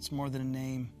saying. It's more than a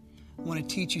name. I want to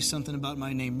teach you something about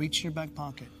my name. Reach in your back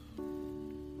pocket.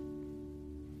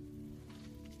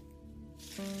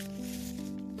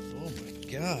 Oh, my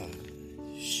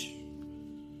gosh.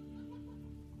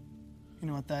 You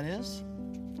know what that is?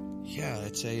 Yeah,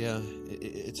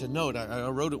 it's a note. I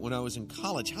wrote it when I was in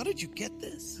college. How did you get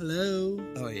this? Hello?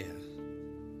 Oh, yeah.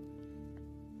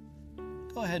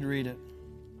 Go ahead, read it.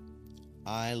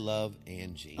 I love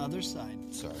Angie. Other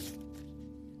side. Sorry.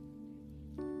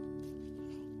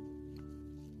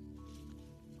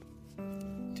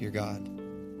 Dear God,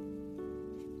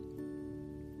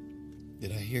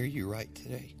 did I hear you right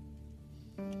today?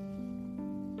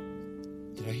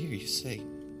 Did I hear you say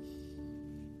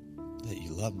that you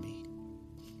love me?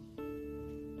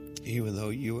 Even though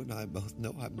you and I both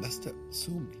know I've messed up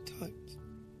so many times.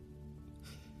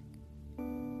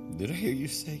 Did I hear you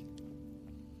say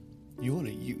you want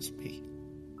to use me?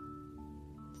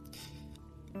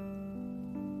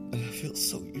 And I feel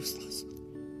so useless.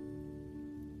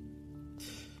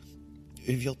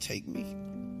 If you'll take me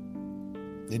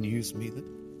and use me, then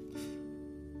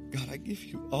God, I give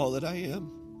you all that I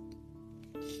am.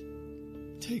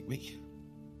 Take me.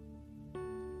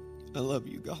 I love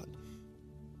you, God.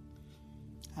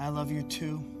 I love you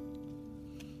too.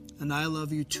 And I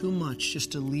love you too much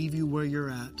just to leave you where you're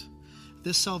at.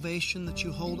 This salvation that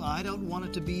you hold, I don't want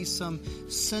it to be some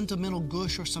sentimental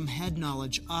gush or some head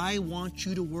knowledge. I want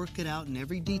you to work it out in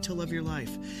every detail of your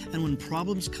life. And when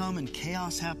problems come and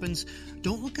chaos happens,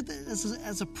 don't look at it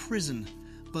as a prison,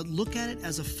 but look at it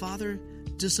as a father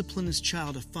disciplines his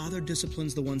child. A father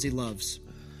disciplines the ones he loves.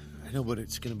 I know, but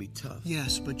it's going to be tough.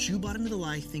 Yes, but you bought into the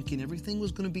lie thinking everything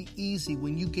was going to be easy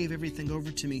when you gave everything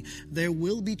over to me. There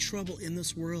will be trouble in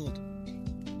this world,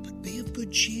 but be of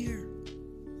good cheer.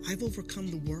 I've overcome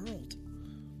the world.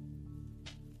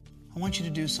 I want you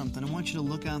to do something. I want you to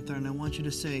look out there and I want you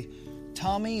to say,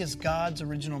 Tommy is God's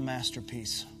original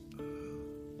masterpiece.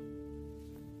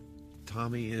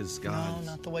 Tommy is God's...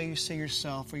 No, not the way you see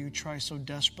yourself or you try so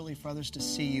desperately for others to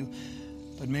see you,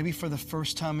 but maybe for the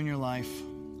first time in your life,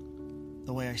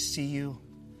 the way I see you,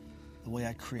 the way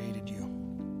I created you.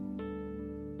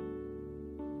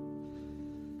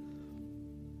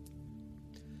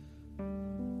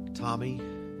 Tommy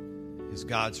is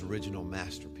God's original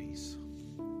masterpiece.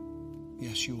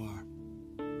 Yes, you are.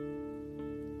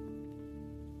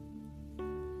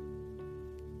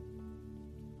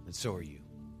 And so are you.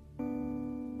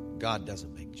 God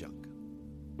doesn't make junk.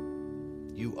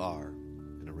 You are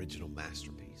an original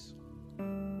masterpiece.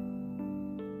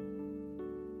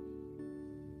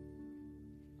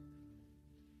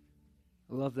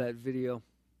 I love that video.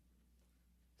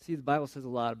 See, the Bible says a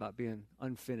lot about being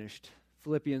unfinished.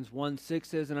 Philippians 1:6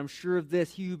 says, and I'm sure of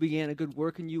this, he who began a good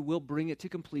work in you will bring it to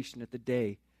completion at the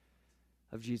day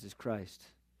of Jesus Christ.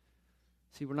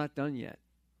 See, we're not done yet.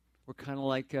 We're kind of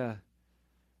like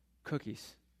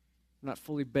cookies. We're not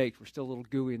fully baked. We're still a little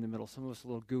gooey in the middle. Some of us a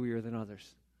little gooier than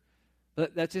others.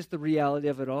 But that's just the reality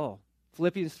of it all.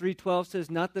 Philippians 3:12 says,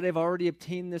 not that I've already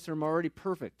obtained this or I'm already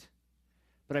perfect,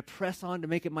 but I press on to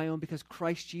make it my own because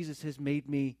Christ Jesus has made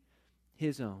me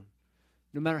his own.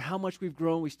 No matter how much we've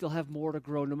grown, we still have more to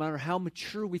grow. No matter how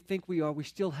mature we think we are, we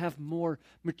still have more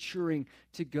maturing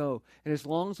to go. And as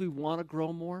long as we want to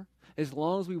grow more, as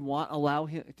long as we want allow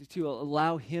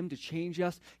him to change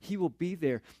us, he will be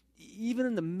there, even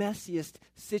in the messiest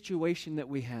situation that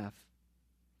we have.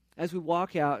 As we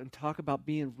walk out and talk about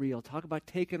being real, talk about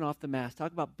taking off the mask,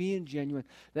 talk about being genuine,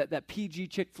 that PG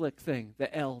chick flick thing,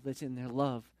 the L that's in there,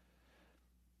 love.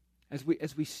 As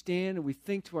we stand and we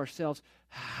think to ourselves,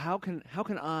 how can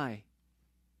I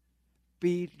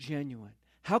be genuine?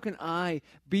 How can I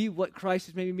be what Christ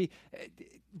has made me?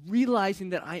 Realizing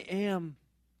that I am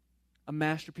a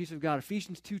masterpiece of God.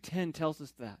 Ephesians 2:10 tells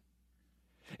us that.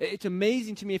 It's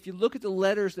amazing to me, if you look at the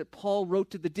letters that Paul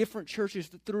wrote to the different churches,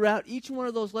 throughout each one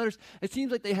of those letters, it seems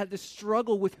like they had this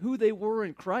struggle with who they were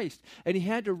in Christ. And he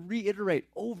had to reiterate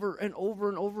over and over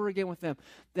and over again with them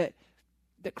that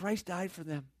Christ died for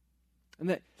them. And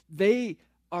that they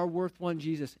are worth one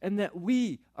Jesus. And that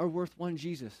we are worth one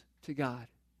Jesus to God.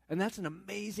 And that's an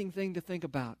amazing thing to think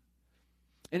about.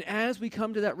 And as we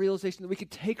come to that realization that we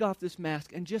could take off this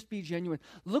mask and just be genuine,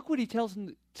 look what he tells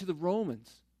them to the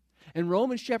Romans. In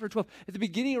Romans chapter 12, at the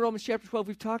beginning of Romans chapter 12,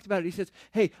 we've talked about it. He says,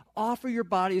 hey, offer your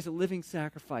body as a living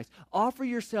sacrifice. Offer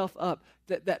yourself up,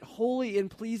 that holy and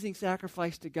pleasing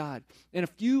sacrifice to God. And a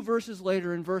few verses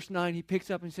later, in verse 9, he picks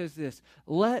up and says this,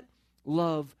 let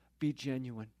love be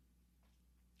genuine.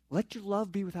 Let your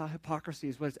love be without hypocrisy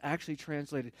is what it's actually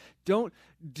translated. Don't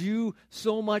do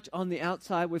so much on the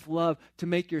outside with love to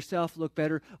make yourself look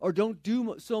better, or don't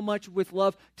do so much with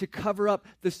love to cover up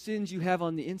the sins you have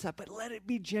on the inside, but let it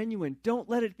be genuine. Don't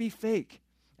let it be fake.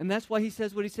 And that's why he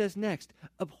says what he says next.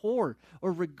 Abhor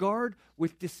or regard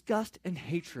with disgust and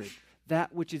hatred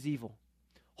that which is evil.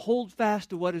 Hold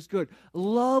fast to what is good.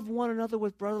 Love one another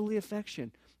with brotherly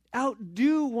affection.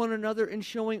 Outdo one another in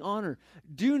showing honor.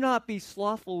 Do not be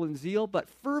slothful in zeal, but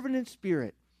fervent in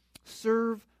spirit.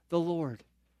 Serve the Lord.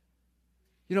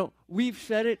 You know, we've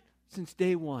said it since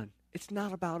day one. It's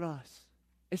not about us.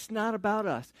 It's not about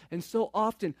us. And so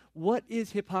often, what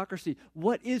is hypocrisy?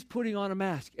 What is putting on a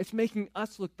mask? It's making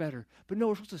us look better. But no,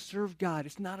 we're supposed to serve God.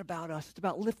 It's not about us. It's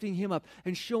about lifting him up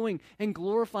and showing and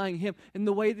glorifying him in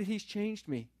the way that he's changed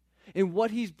me. in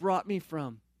what he's brought me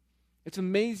from. It's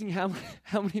amazing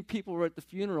how many people were at the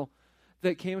funeral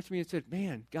that came up to me and said,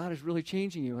 man, God is really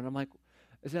changing you. And I'm like,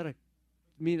 is that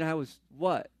mean I was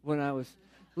what when I was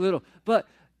little? But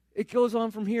it goes on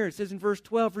from here. It says in verse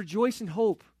 12, rejoice in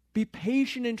hope. Be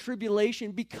patient in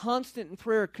tribulation. Be constant in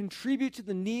prayer. Contribute to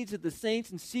the needs of the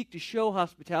saints and seek to show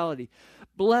hospitality.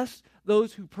 Bless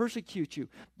those who persecute you.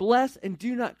 Bless and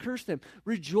do not curse them.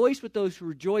 Rejoice with those who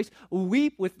rejoice.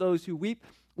 Weep with those who weep.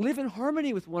 Live in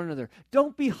harmony with one another.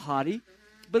 Don't be haughty,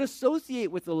 but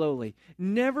associate with the lowly.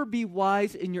 Never be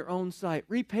wise in your own sight.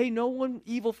 Repay no one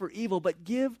evil for evil, but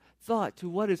give thought to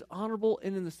what is honorable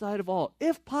and in the sight of all,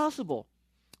 if possible.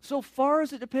 So far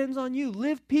as it depends on you,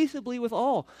 live peaceably with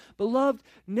all. Beloved,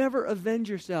 never avenge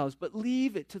yourselves, but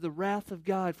leave it to the wrath of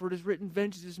God. For it is written,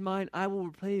 vengeance is mine, I will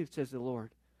repay, says the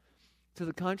Lord. To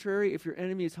the contrary, if your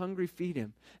enemy is hungry, feed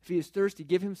him. If he is thirsty,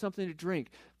 give him something to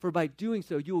drink. For by doing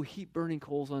so, you will heap burning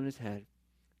coals on his head.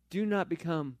 Do not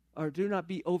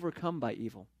be overcome by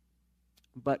evil,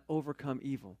 but overcome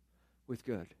evil with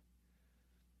good.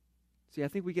 See, I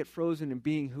think we get frozen in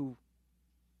being who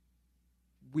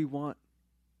we want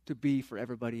to be for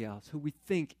everybody else, who we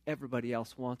think everybody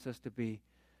else wants us to be.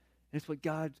 And it's what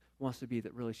God wants to be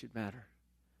that really should matter.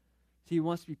 See, he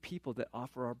wants to be people that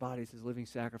offer our bodies as living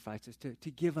sacrifices,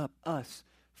 to give up us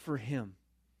for him.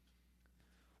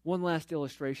 One last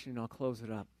illustration, and I'll close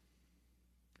it up.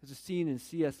 There's a scene in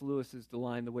C.S. Lewis's The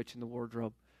Lion, the Witch, and the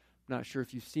Wardrobe. I'm not sure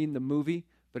if you've seen the movie,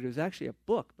 but it was actually a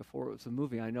book before it was a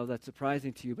movie. I know that's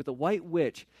surprising to you. But the White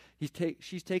Witch,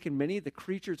 she's taken many of the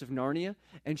creatures of Narnia,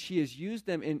 and she has used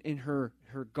them in her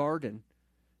garden,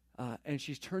 and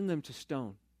she's turned them to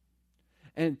stone.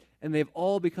 And they've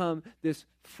all become this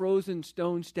frozen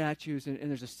stone statues. And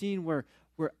there's a scene where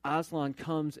Aslan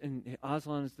comes, and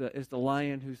Aslan is the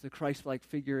lion who's the Christ-like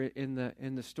figure in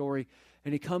the story.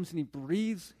 And he comes and he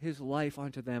breathes his life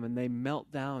onto them, and they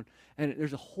melt down. And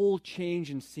there's a whole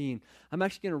change in scene. I'm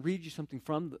actually going to read you something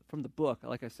from the book.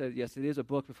 Like I said, yes, it is a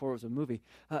book before it was a movie.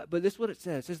 But this is what it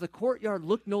says. It says, the courtyard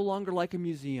looked no longer like a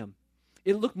museum.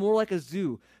 It looked more like a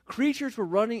zoo. Creatures were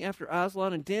running after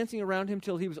Aslan and dancing around him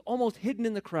till he was almost hidden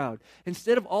in the crowd.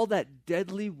 Instead of all that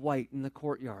deadly white in the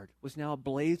courtyard was now a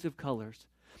blaze of colors.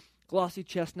 Glossy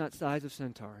chestnut sides of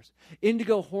centaurs,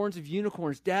 indigo horns of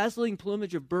unicorns, dazzling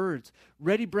plumage of birds,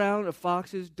 reddy brown of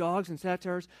foxes, dogs, and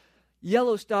satyrs,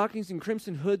 yellow stockings and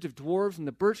crimson hoods of dwarves, and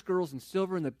the birch girls in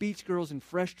silver, and the beech girls in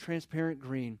fresh, transparent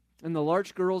green, and the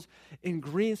larch girls in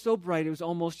green so bright it was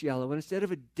almost yellow. And instead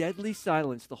of a deadly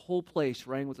silence, the whole place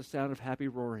rang with the sound of happy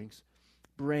roarings,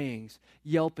 brayings,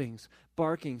 yelpings,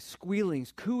 barkings,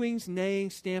 squealings, cooings,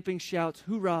 neighings, stampings, shouts,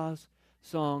 hurrahs,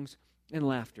 songs, and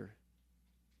laughter.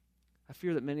 I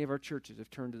fear that many of our churches have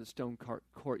turned to the stone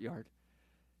courtyard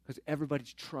because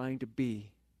everybody's trying to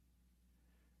be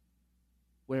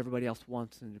what everybody else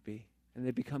wants them to be. And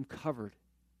they become covered.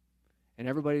 And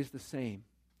everybody's the same.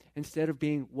 Instead of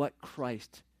being what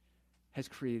Christ has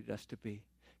created us to be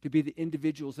the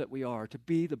individuals that we are, to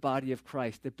be the body of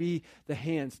Christ, to be the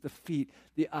hands, the feet,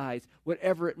 the eyes,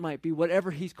 whatever it might be,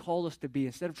 whatever he's called us to be.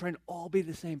 Instead of trying to all be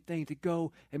the same thing, to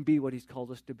go and be what he's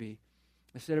called us to be.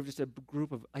 Instead of just a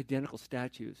group of identical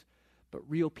statues, but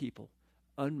real people,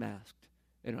 unmasked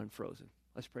and unfrozen.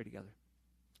 Let's pray together.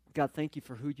 God, thank you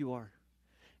for who you are.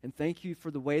 And thank you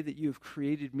for the way that you have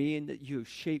created me and that you have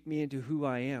shaped me into who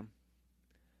I am.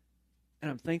 And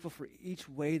I'm thankful for each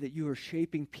way that you are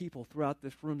shaping people throughout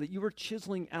this room, that you are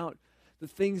chiseling out the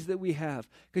things that we have.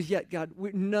 Because yet, God,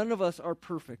 none of us are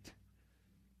perfect.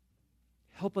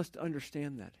 Help us to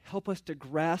understand that. Help us to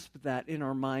grasp that in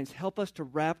our minds. Help us to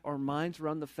wrap our minds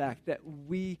around the fact that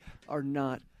we are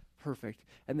not perfect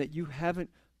and that you haven't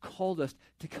called us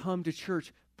to come to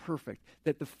church perfect.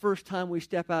 That the first time we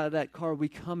step out of that car, we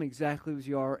come exactly as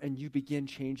you are and you begin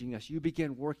changing us. You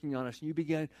begin working on us. And you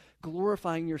begin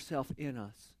glorifying yourself in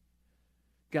us.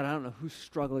 God, I don't know who's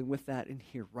struggling with that in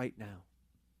here right now.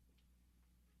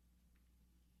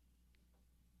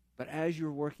 But as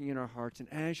you're working in our hearts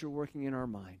and as you're working in our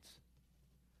minds,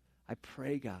 I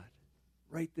pray, God,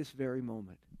 right this very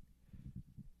moment,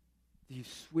 that you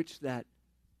switch that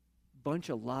bunch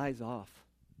of lies off.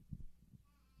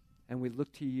 And we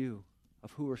look to you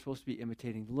of who we're supposed to be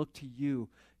imitating. Look to you,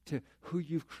 to who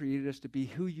you've created us to be,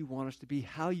 who you want us to be,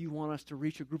 how you want us to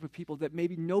reach a group of people that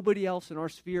maybe nobody else in our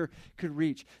sphere could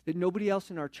reach, that nobody else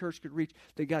in our church could reach.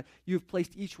 That, God, you've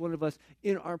placed each one of us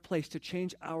in our place to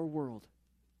change our world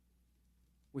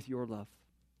with your love.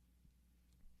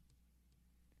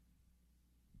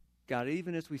 God,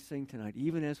 even as we sing tonight,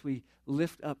 even as we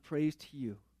lift up praise to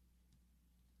you,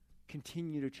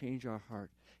 continue to change our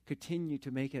heart. Continue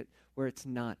to make it where it's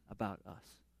not about us.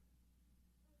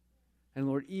 And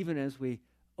Lord, even as we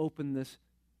open this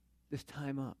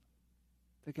time up,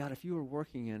 that God, if you are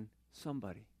working in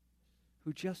somebody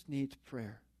who just needs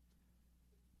prayer,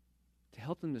 to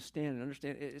help them to stand and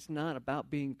understand it's not about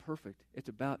being perfect. It's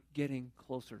about getting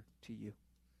closer to you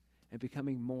and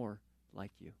becoming more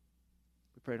like you.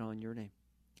 We pray it all in your name.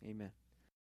 Amen.